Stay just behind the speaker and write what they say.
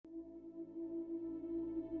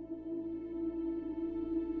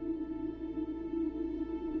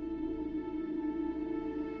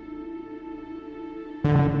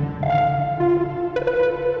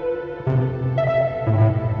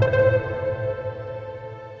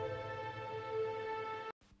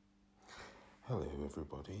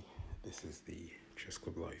everybody. This is the Chess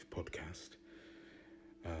Club Life podcast,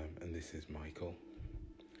 and this is Michael.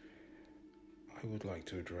 I would like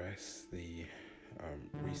to address the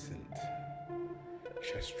recent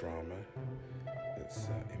chess drama that's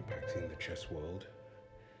impacting the chess world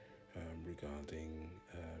regarding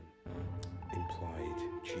implied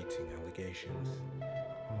cheating allegations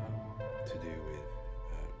to do with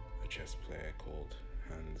a chess player called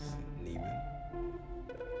Hans Niemann.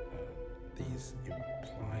 These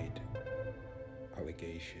implied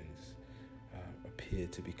allegations appear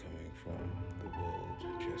to be coming from the world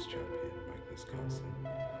chess champion Magnus Carlsen,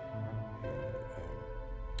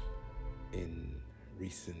 who in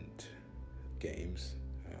recent games,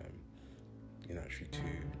 in actually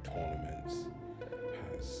two tournaments,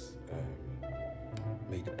 has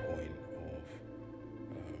made a point of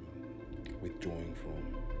withdrawing from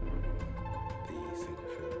the Single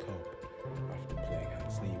Field Cup after playing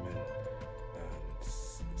Hans Niemann.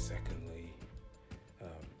 Secondly,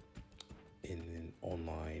 in an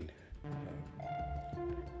online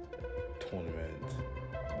tournament,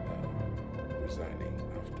 resigning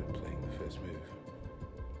after playing the first move.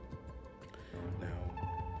 Now,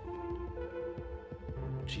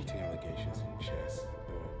 cheating allegations in chess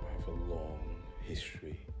have a long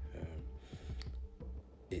history.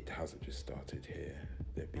 It hasn't just started here.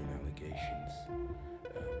 There have been allegations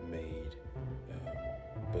made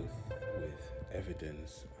both with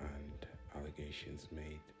evidence and allegations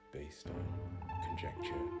made based on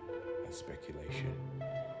conjecture and speculation.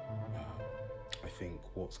 I think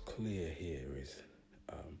what's clear here is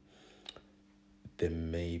there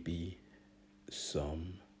may be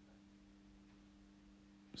some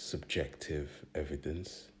subjective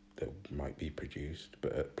evidence that might be produced,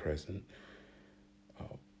 but at present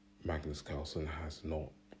Magnus Carlsen has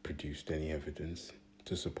not produced any evidence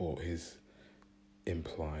to support his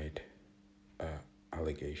implied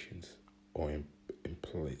allegations or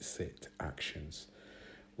implicit actions,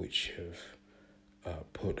 which have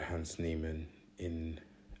put Hans Niemann in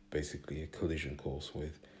basically a collision course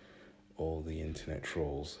with all the internet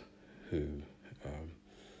trolls who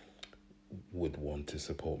would want to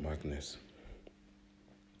support Magnus.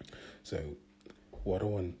 So what I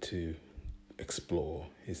want to explore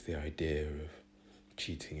is the idea of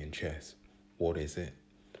cheating in chess. What is it?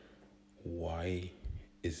 Why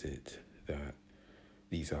is it that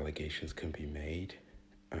these allegations can be made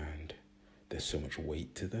and there's so much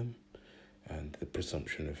weight to them, and the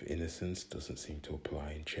presumption of innocence doesn't seem to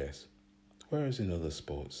apply in chess, whereas in other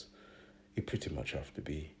sports you pretty much have to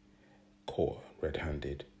be caught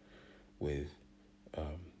red-handed with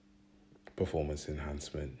performance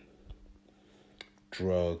enhancement,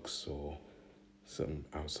 drugs, or some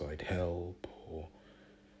outside help, or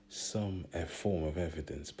some form of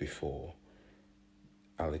evidence before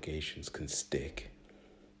allegations can stick.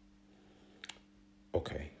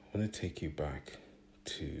 Okay, I want to take you back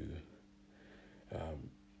to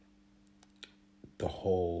the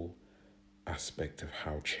whole aspect of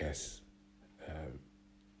how chess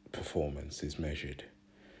performance is measured.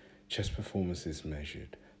 Chess performance is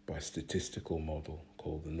measured by a statistical model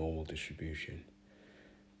called the normal distribution.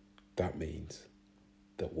 That means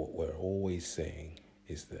that what we're always saying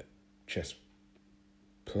is that chess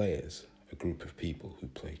players, a group of people who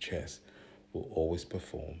play chess, will always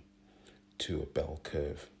perform to a bell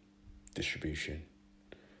curve distribution.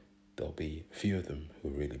 There'll be a few of them who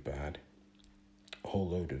are really bad, a whole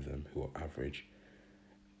load of them who are average,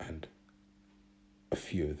 and a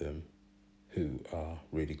few of them who are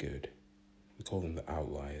really good. We call them the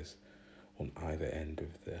outliers on either end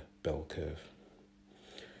of the bell curve.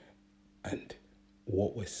 And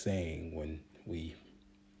what we're saying when we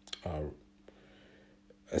are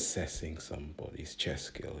assessing somebody's chess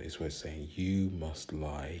skill is we're saying you must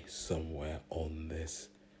lie somewhere on this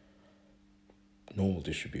normal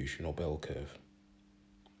distribution or bell curve.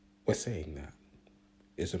 We're saying that.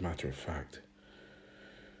 As a matter of fact,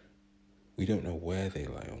 we don't know where they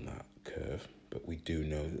lie on that curve, but we do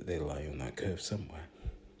know that they lie on that curve somewhere.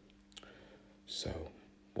 So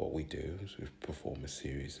what we do is we perform a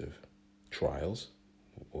series of trials,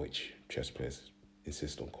 which chess players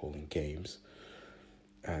insist on calling games,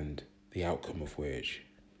 and the outcome of which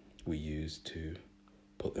we use to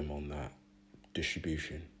put them on that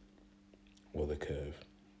distribution or the curve.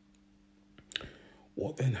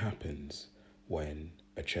 What then happens when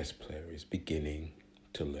a chess player is beginning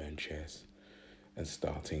to learn chess and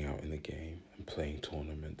starting out in the game and playing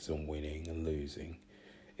tournaments and winning and losing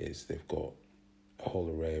is they've got a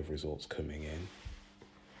whole array of results coming in,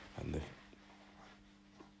 and the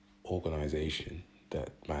organization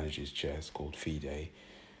that manages chess, called FIDE,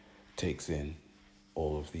 takes in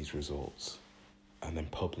all of these results and then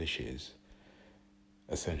publishes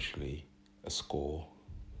essentially a score,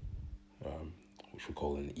 which we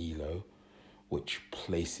call an ELO, which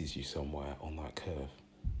places you somewhere on that curve.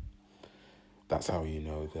 That's how you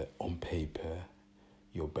know that on paper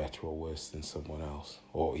you're better or worse than someone else,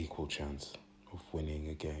 or equal chance of winning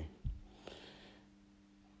a game.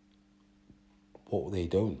 What they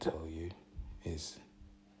don't tell you is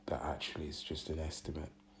that actually it's just an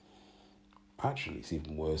estimate. Actually, it's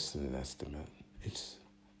even worse than an estimate. It's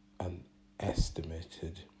an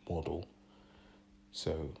estimated model.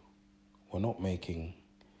 So we're not making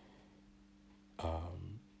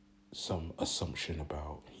some assumption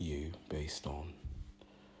about you based on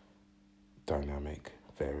dynamic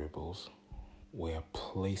variables. We're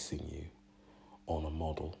placing you on a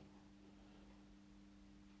model,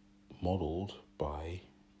 modeled by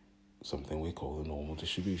something we call the normal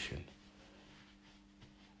distribution.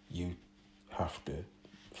 You have to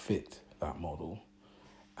fit that model,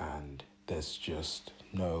 and there's just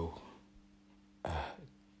no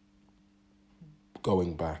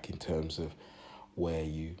going back in terms of where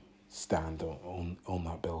you stand on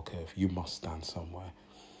that bell curve. You must stand somewhere.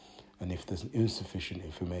 And if there's insufficient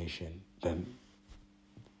information, then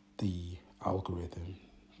the algorithm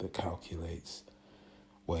that calculates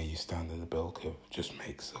where you stand in the bell curve just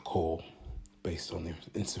makes a call based on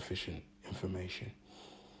insufficient information.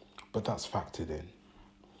 But that's factored in.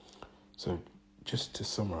 So just to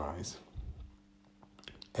summarize,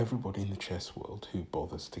 everybody in the chess world who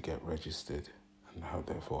bothers to get registered and how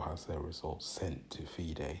therefore has their results sent to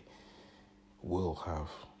FIDE will have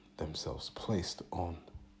themselves placed on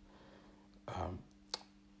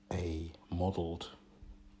a modelled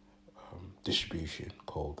distribution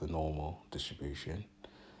called the normal distribution,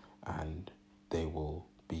 and they will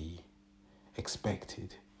be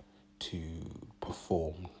expected to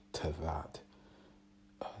perform to that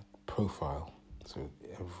profile. So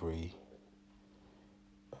every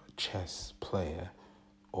chess player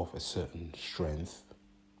of a certain strength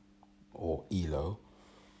or ELO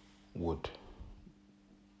would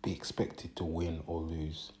be expected to win or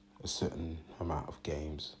lose a certain amount of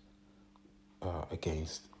games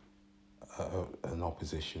against an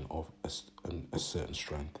opposition of a certain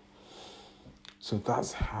strength. So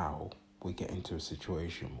that's how we get into a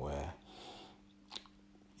situation where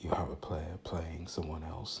you have a player playing someone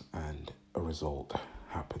else and a result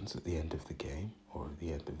happens at the end of the game or at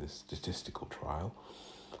the end of the statistical trial,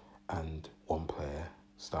 and one player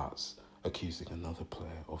starts accusing another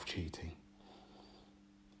player of cheating.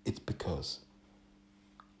 It's because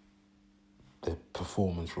the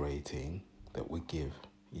performance rating that we give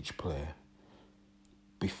each player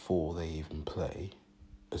before they even play,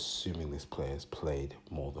 assuming this player's played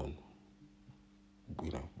more than,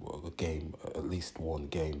 a game, at least one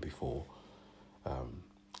game before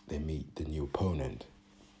they meet the new opponent,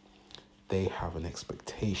 they have an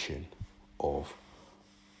expectation of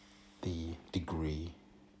the degree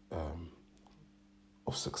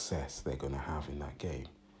of success they're going to have in that game.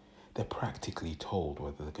 They're practically told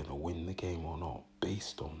whether they're going to win the game or not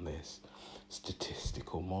based on this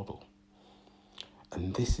statistical model.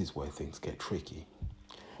 And this is where things get tricky,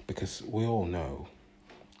 because we all know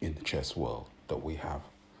in the chess world that we have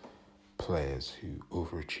players who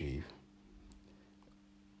overachieve,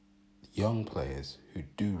 young players who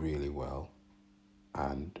do really well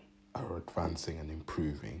and are advancing and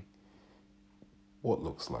improving what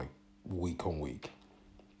looks like week on week.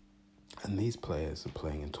 And these players are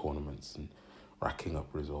playing in tournaments and racking up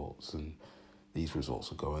results, and these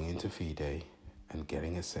results are going into FIDE and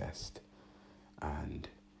getting assessed. And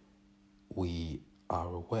we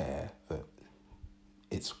are aware that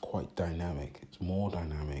it's quite dynamic. It's more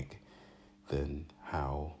dynamic than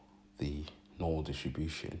how the normal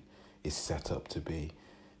distribution is set up to be.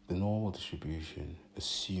 The normal distribution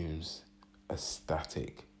assumes a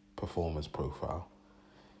static performance profile.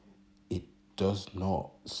 It does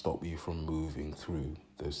not stop you from moving through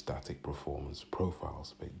those static performance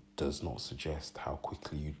profiles, but it does not suggest how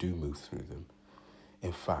quickly you do move through them.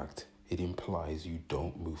 In fact, it implies you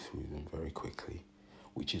don't move through them very quickly,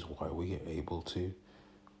 which is why we are able to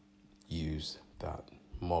use that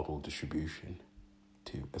model distribution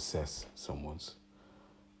to assess someone's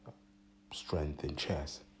strength in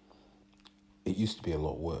chess. It used to be a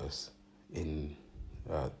lot worse in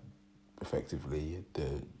effectively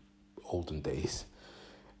the olden days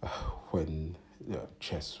when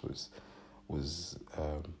chess was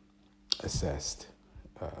assessed.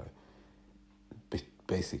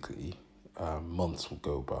 Basically, months would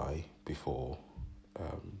go by before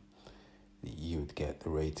you would get the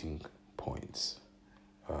rating points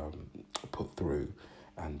put through,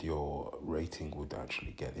 and your rating would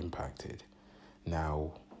actually get impacted.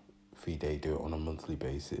 Now, FIDE do it on a monthly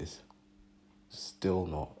basis. Still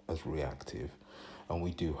not as reactive. And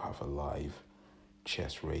we do have a live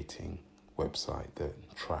chess rating website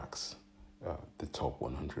that tracks the top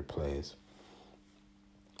 100 players,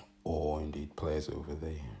 or indeed players over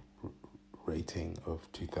the rating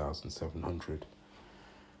of 2,700,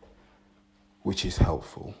 which is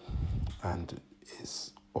helpful and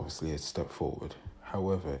is obviously a step forward.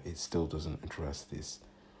 However, it still doesn't address this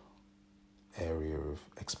area of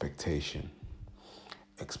expectation.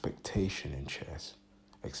 Expectation in chess,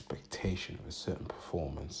 expectation of a certain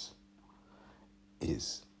performance,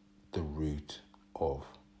 is the root of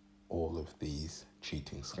all of these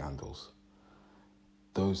cheating scandals.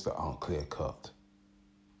 Those that aren't clear-cut,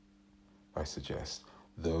 I suggest,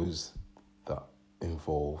 those that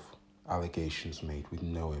involve allegations made with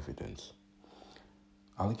no evidence.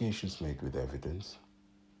 Allegations made with evidence,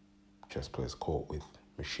 chess players caught with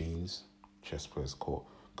machines, chess players caught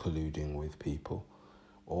colluding with people,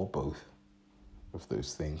 or both of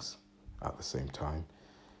those things at the same time,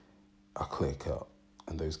 are clear-cut,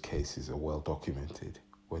 and those cases are well documented.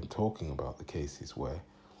 When talking about the cases where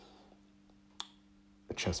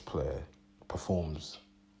a chess player performs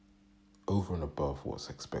over and above what's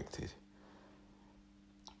expected,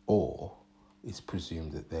 or it's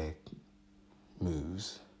presumed that their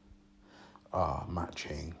moves are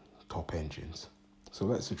matching top engines. So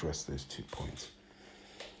let's address those 2 points.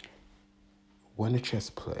 When a chess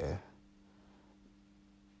player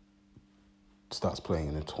starts playing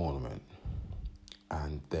in a tournament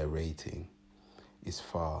and their rating is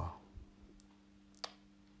far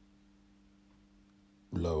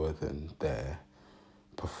lower than their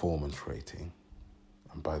performance rating,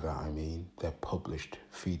 and by that I mean their published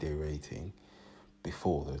FIDE rating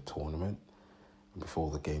before the tournament,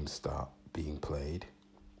 before the games start being played,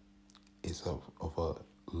 is of a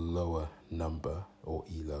lower number or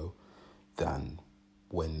ELO than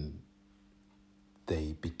when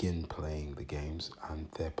they begin playing the games and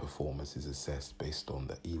their performance is assessed based on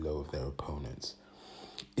the ELO of their opponents.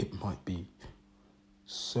 It might be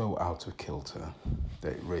so out of kilter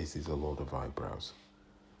that it raises a lot of eyebrows.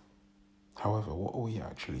 However, what are we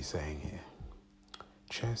actually saying here?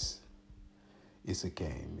 Chess is a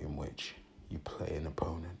game in which you play an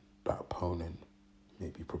opponent. That opponent may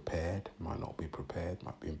be prepared, might not be prepared,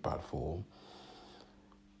 might be in bad form.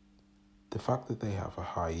 The fact that they have a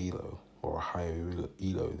high ELO or a higher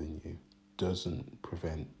ELO than you doesn't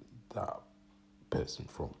prevent that person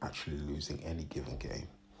from actually losing any given game.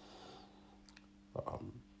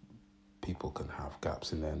 People can have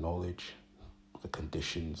gaps in their knowledge. The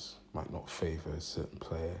conditions might not favour a certain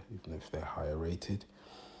player, even if they're higher rated.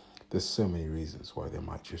 There's so many reasons why they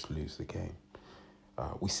might just lose the game.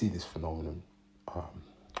 We see this phenomenon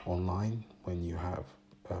online when you have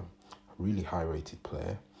a really high rated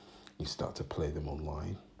player. You start to play them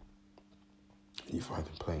online. You find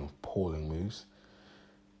them playing appalling moves.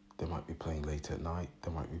 They might be playing late at night.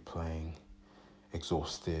 They might be playing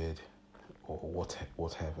exhausted or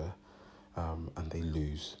whatever. And they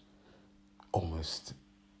lose almost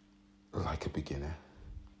like a beginner.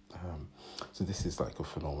 So this is like a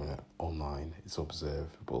phenomenon online. It's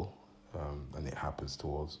observable, and it happens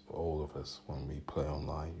towards all of us when we play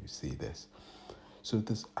online. You see this. So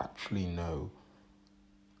there's actually no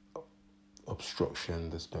obstruction,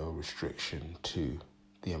 there's no restriction to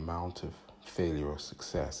the amount of failure or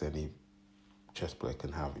success any chess player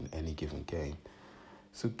can have in any given game.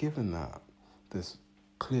 So given that there's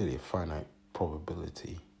clearly a finite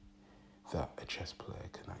probability that a chess player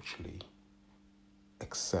can actually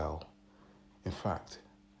excel, in fact,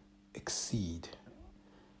 exceed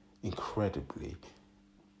incredibly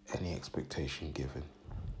any expectation given.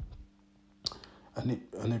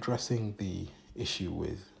 And addressing the issue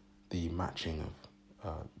with the matching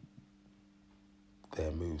of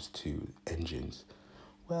their moves to engines,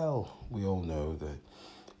 well, we all know that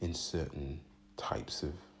in certain types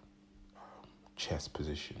of chess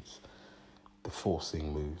positions, the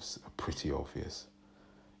forcing moves are pretty obvious.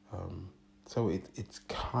 So it's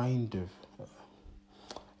kind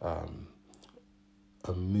of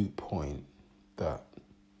a moot point that,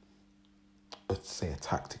 let's say, a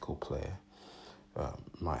tactical player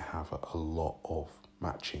might have a lot of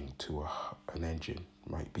matching to an engine,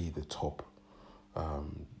 might be the top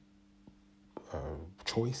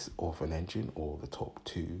choice of an engine, or the top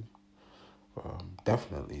two,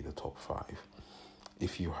 definitely the top five.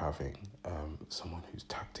 If you're having someone who's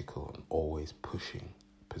tactical and always pushing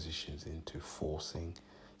positions into forcing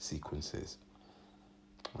sequences.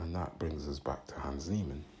 And that brings us back to Hans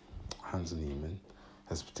Niemann. Hans Niemann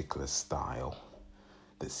has a particular style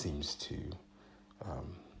that seems to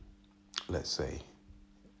let's say,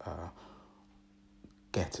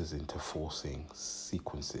 get us into forcing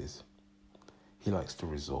sequences. He likes to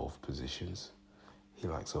resolve positions. He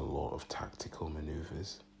likes a lot of tactical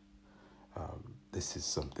maneuvers. This is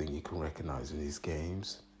something you can recognize in his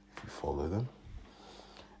games if you follow them.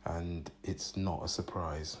 And it's not a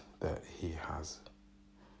surprise that he has,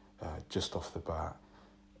 just off the bat,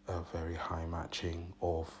 a very high matching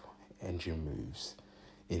of engine moves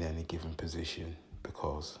in any given position,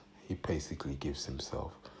 because he basically gives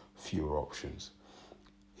himself fewer options.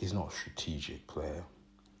 He's not a strategic player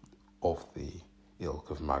of the ilk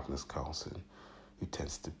of Magnus Carlsen, who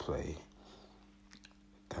tends to play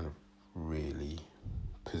kind of really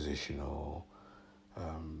positional,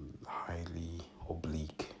 highly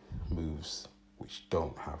oblique moves which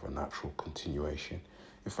don't have a natural continuation.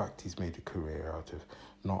 In fact, he's made a career out of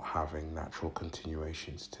not having natural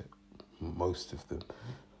continuations to most of the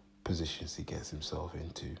positions he gets himself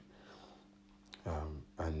into,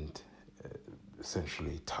 and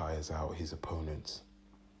essentially tires out his opponents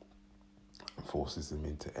and forces them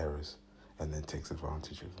into errors and then takes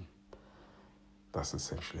advantage of them. That's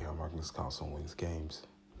essentially how Magnus Carlsen wins games.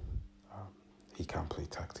 He can play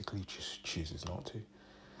tactically, just chooses not to.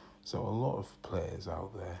 So a lot of players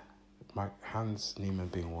out there, Hans Niemann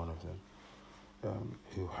being one of them,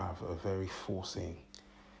 who have a very forcing,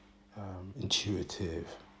 intuitive,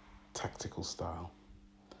 tactical style.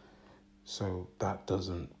 So that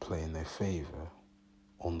doesn't play in their favour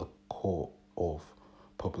on the court of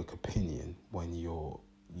public opinion when you're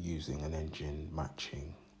using an engine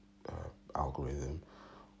matching algorithm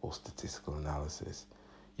or statistical analysis.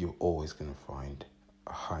 You're always going to find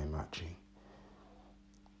a high matching.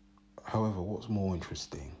 However, what's more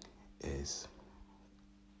interesting is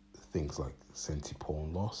things like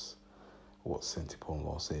centipawn loss. What centipawn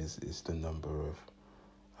loss is the number of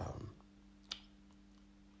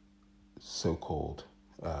so-called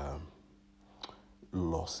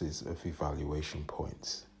losses of evaluation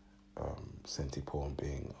points. Centipawn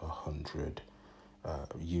being 100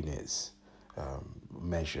 units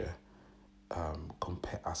measure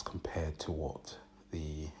as compared to what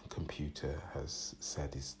the computer has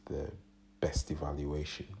said is the best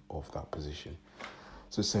evaluation of that position.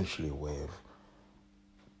 So essentially a way of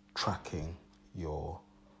tracking your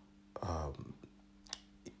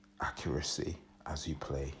accuracy as you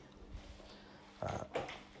play.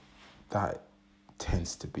 That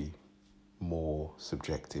tends to be more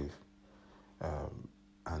subjective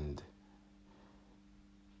and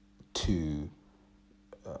to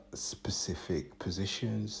specific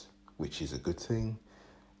positions, which is a good thing,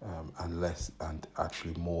 and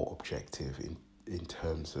actually more objective in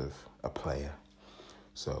terms of a player.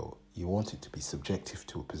 So you want it to be subjective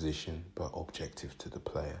to a position, but objective to the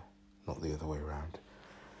player, not the other way around.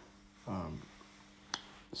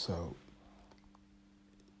 So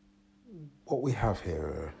what we have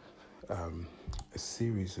here are a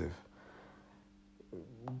series of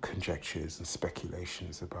conjectures and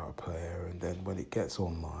speculations about a player, and then when it gets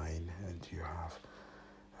online and you have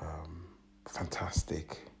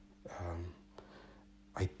fantastic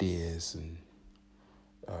ideas and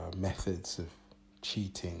methods of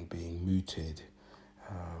cheating being mooted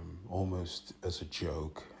almost as a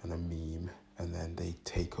joke and a meme, and then they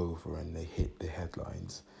take over and they hit the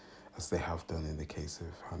headlines, as they have done in the case of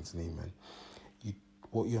Hans Niemann.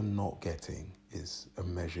 What you're not getting is a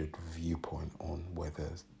measured viewpoint on whether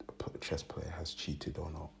a chess player has cheated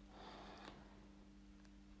or not.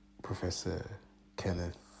 Professor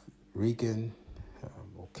Kenneth Regan,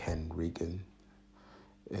 or Ken Regan,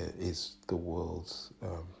 is the world's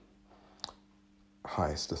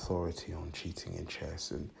highest authority on cheating in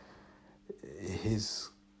chess, and his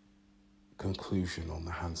conclusion on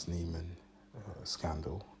the Hans Niemann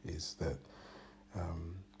scandal is that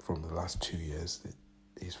from the last 2 years that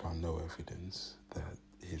he's found no evidence that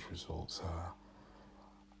his results are,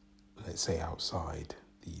 let's say, outside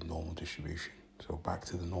the normal distribution. So back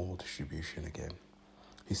to the normal distribution again.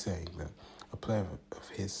 He's saying that a player of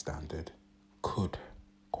his standard could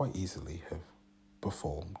quite easily have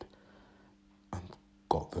performed and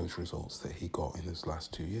got those results that he got in his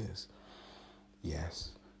last 2 years.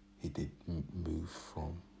 Yes, he did move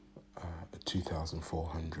from a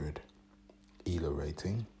 2,400 ELA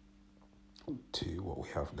rating to what we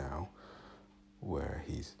have now, where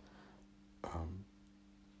he's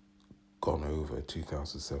gone over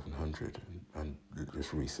 2,700 and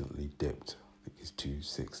just recently dipped. I think it's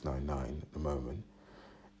 2,699 at the moment,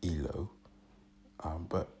 ELO.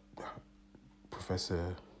 But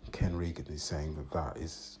Professor Ken Regan is saying that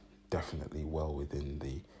is definitely well within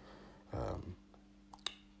the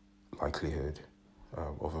likelihood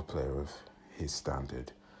of a player of his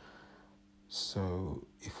standard. So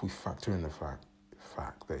if we factor in the fact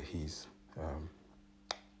that he's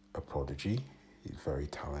a prodigy, he's very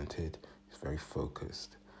talented, he's very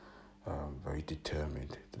focused, very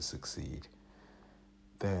determined to succeed,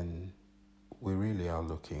 then we really are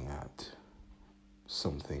looking at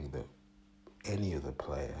something that any other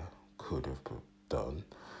player could have done.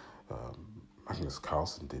 Magnus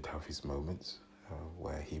Carlsen did have his moments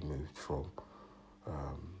where he moved from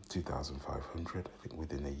 2,500, I think,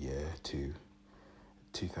 within a year to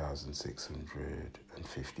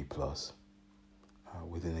 2,650 plus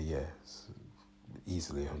within a year, so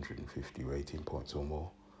easily 150 rating points or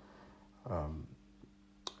more.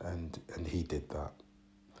 And he did that.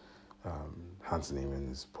 Hans Niemann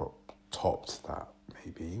has topped that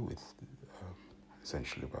maybe with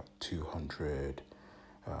essentially about 200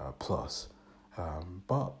 plus.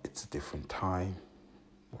 But it's a different time.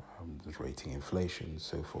 There's rating inflation and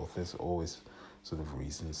so forth. There's always sort of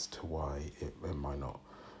reasons to why it might not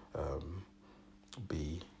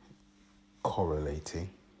be correlating,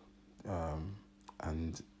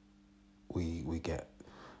 and we get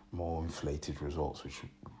more inflated results which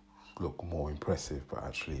look more impressive but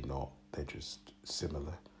actually not. They're just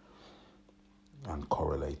similar and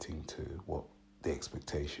correlating to what the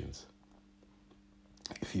expectations.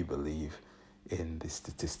 If you believe in the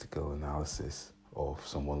statistical analysis of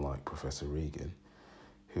someone like Professor Regan,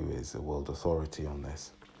 who is a world authority on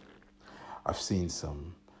this, I've seen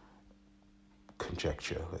some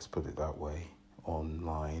conjecture, let's put it that way,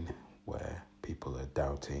 online where people are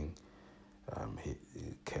doubting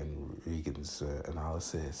Ken Regan's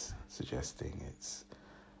analysis, suggesting it's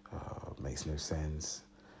makes no sense.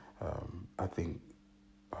 I think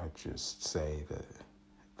I'd just say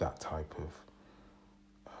that type of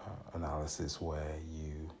analysis where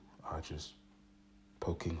you are just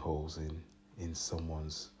poking holes in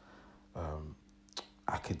someone's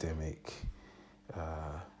academic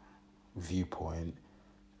viewpoint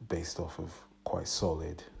based off of quite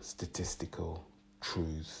solid statistical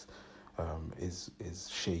truths is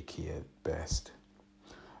shaky at best.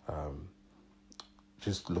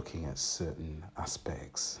 Just looking at certain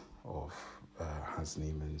aspects of Hans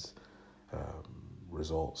Niemann's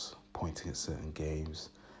results, pointing at certain games,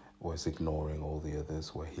 was ignoring all the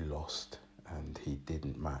others where he lost and he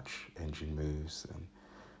didn't match engine moves and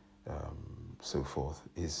so forth,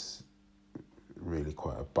 is really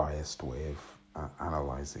quite a biased way of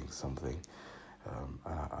analysing something. And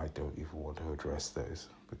I don't even want to address those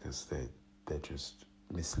because they're just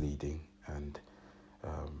misleading and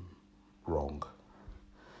wrong.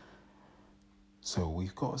 So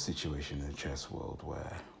we've got a situation in the chess world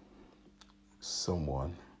where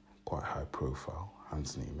someone quite high profile,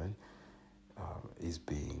 Hans Niemann, is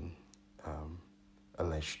being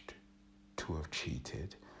alleged to have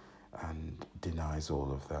cheated and denies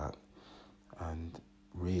all of that. And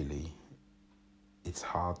really, it's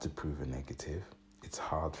hard to prove a negative. It's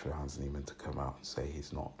hard for Hans Niemann to come out and say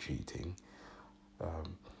he's not cheating.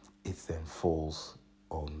 It then falls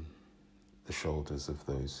on the shoulders of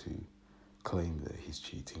those who claim that he's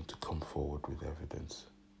cheating to come forward with evidence.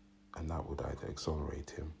 And that would either exonerate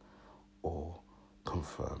him or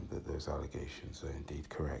confirm that those allegations are indeed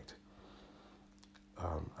correct.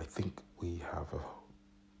 I think we have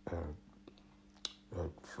a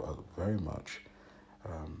very much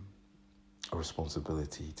a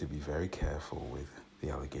responsibility to be very careful with the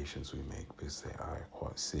allegations we make because they are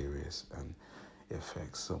quite serious and it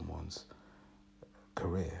affects someone's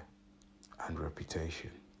career and reputation.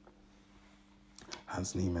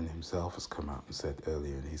 Hans Niemann himself has come out and said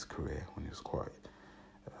earlier in his career, when he was quite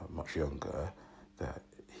much younger, that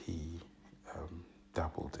he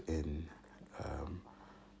dabbled in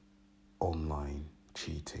online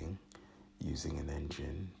cheating using an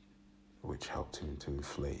engine which helped him to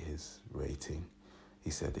inflate his rating.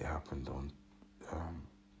 He said it happened on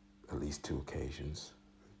at least 2 occasions.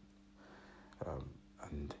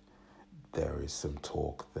 And there is some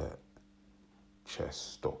talk that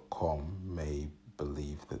chess.com may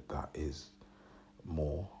believe that is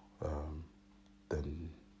more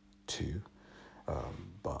than 2.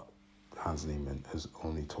 But Hans Niemann has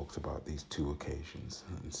only talked about these 2 occasions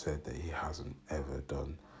and said that he hasn't ever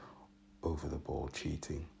done over-the-board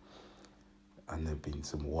cheating. And there have been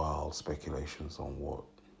some wild speculations on what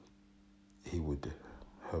he would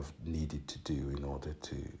have needed to do in order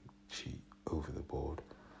to cheat over the board.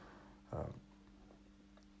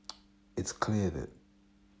 It's clear that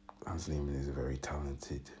Hans Niemann is a very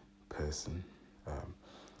talented person.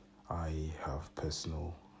 I have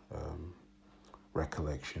personal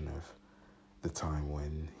recollection of the time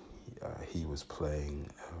when he was playing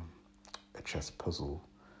a chess puzzle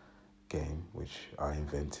game which I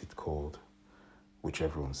invented called which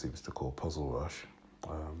everyone seems to call Puzzle Rush.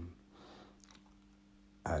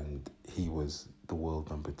 And he was the world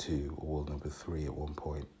number 2 or world number 3 at one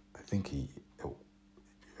point. I think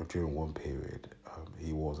during one period,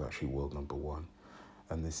 he was actually world number 1.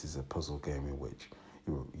 And this is a puzzle game in which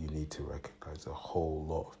you need to recognize a whole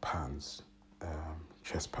lot of patterns,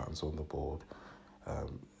 chess patterns on the board,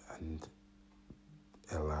 and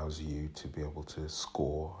it allows you to be able to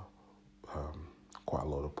score quite a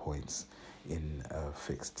lot of points in a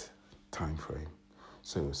fixed time frame.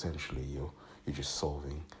 So essentially, you're just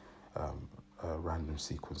solving a random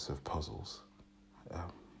sequence of puzzles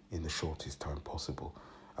in the shortest time possible,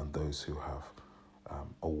 and those who have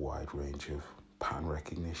a wide range of pattern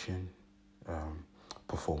recognition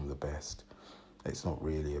perform the best. It's not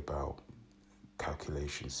really about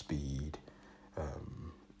calculation speed,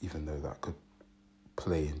 even though that could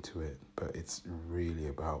play into it, but it's really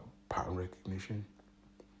about pattern recognition.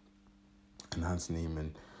 And Hans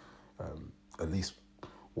Niemann, at least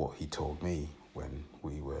what he told me when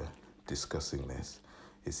we were discussing this,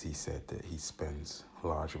 is he said that he spends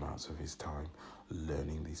large amounts of his time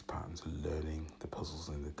learning these patterns, learning the puzzles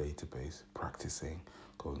in the database, practicing,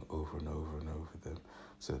 going over and over and over them,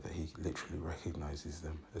 so that he literally recognizes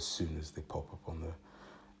them as soon as they pop up on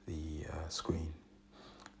the screen.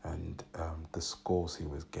 And the scores he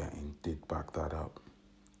was getting did back that up.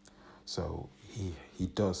 So he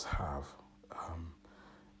does have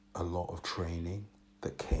a lot of training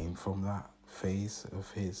that came from that phase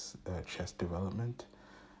of his chess development,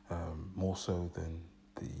 more so than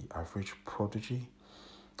the average prodigy.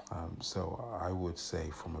 So I would say,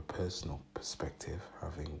 from a personal perspective,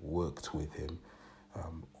 having worked with him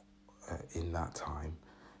in that time,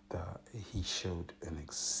 that he showed an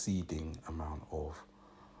exceeding amount of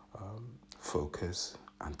focus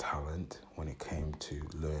and talent when it came to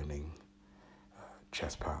learning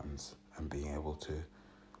chess patterns and being able to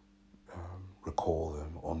recall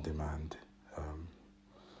them on demand.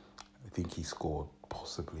 I think he scored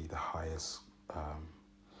possibly the highest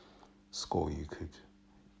score you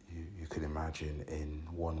could imagine in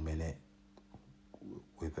 1 minute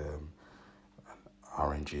with an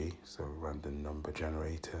RNG, so random number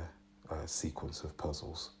generator, sequence of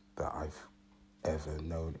puzzles that I've ever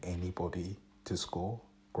known anybody to score,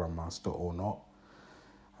 grandmaster or not.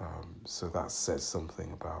 So that says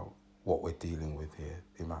something about what we're dealing with here,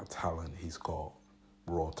 the amount of talent he's got,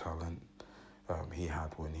 raw talent he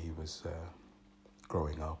had when he was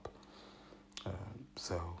growing up.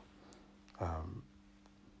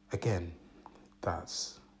 Again,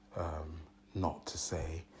 that's not to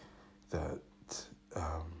say that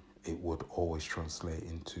it would always translate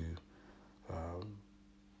into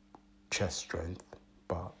chess strength,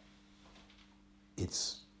 but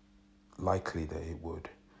it's likely that it would,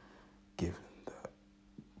 given that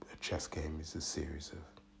a chess game is a series of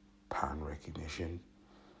pattern recognition,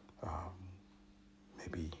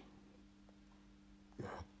 maybe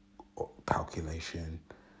calculation,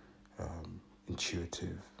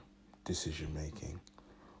 intuitive decision making,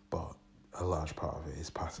 but a large part of it is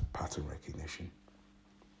pattern recognition.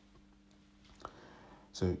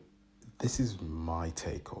 So this is my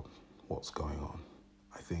take on what's going on.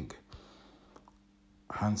 I think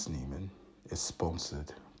Hans Niemann is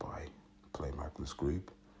sponsored by Play Magnus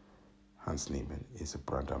Group. Hans Niemann is a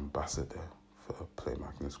brand ambassador for Play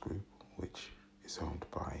Magnus Group, which is owned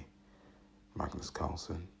by Magnus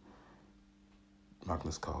Carlsen.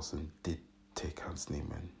 Magnus Carlsen did take Hans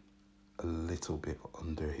Niemann a little bit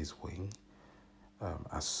under his wing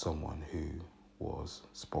as someone who was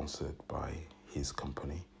sponsored by his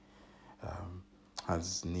company.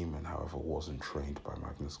 Hans Niemann, however, wasn't trained by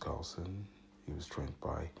Magnus Carlsen. He was trained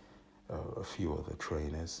by a few other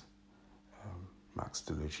trainers, Max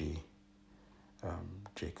Delugy,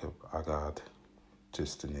 Jacob Agard,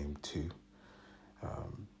 just to name two.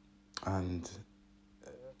 And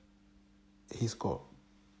he's got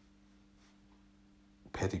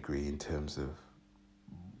pedigree in terms of,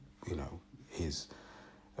 his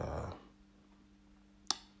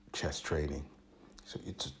chess training. So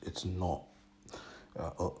it's not,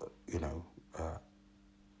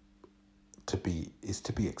 to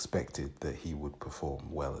be expected that he would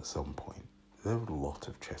perform well at some point. There are a lot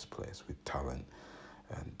of chess players with talent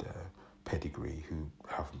and pedigree who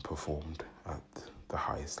haven't performed at the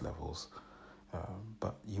highest levels,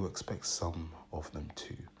 but you expect some of them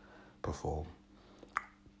to perform.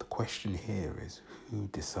 The question here is, who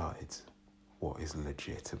decides what is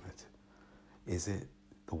legitimate? Is it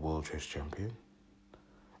the world chess champion,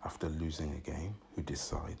 after losing a game, who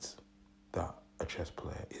decides that a chess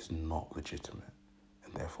player is not legitimate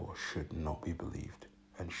and therefore should not be believed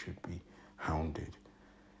and should be hounded?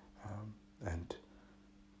 And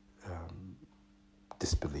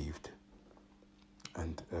disbelieved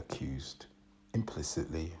and accused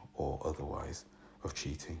implicitly or otherwise of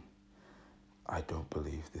cheating. I don't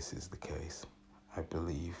believe this is the case. I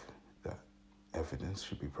believe that evidence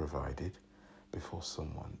should be provided before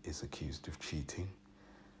someone is accused of cheating.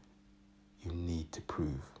 You need to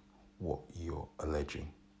prove what you're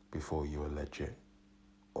alleging before you allege it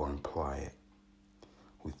or imply it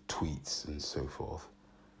with tweets and so forth,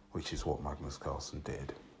 which is what Magnus Carlsen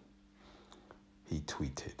did. He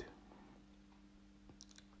tweeted,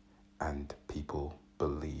 and people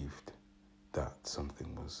believed that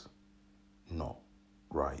something was not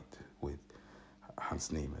right with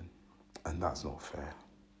Hans Niemann, and that's not fair.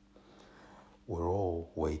 We're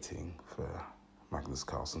all waiting for Magnus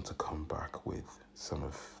Carlsen to come back with some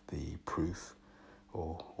of the proof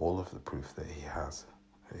or all of the proof that he has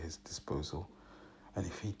at his disposal. And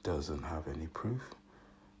if he doesn't have any proof,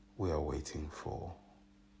 we are waiting for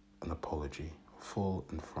an apology, a full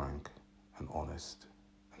and frank and honest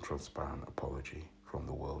and transparent apology from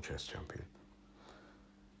the world chess champion.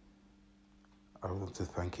 I want to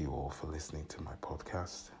thank you all for listening to my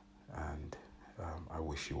podcast, and I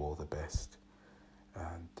wish you all the best.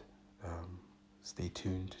 And stay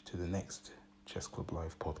tuned to the next Chess Club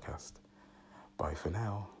Live podcast. Bye for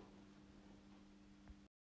now.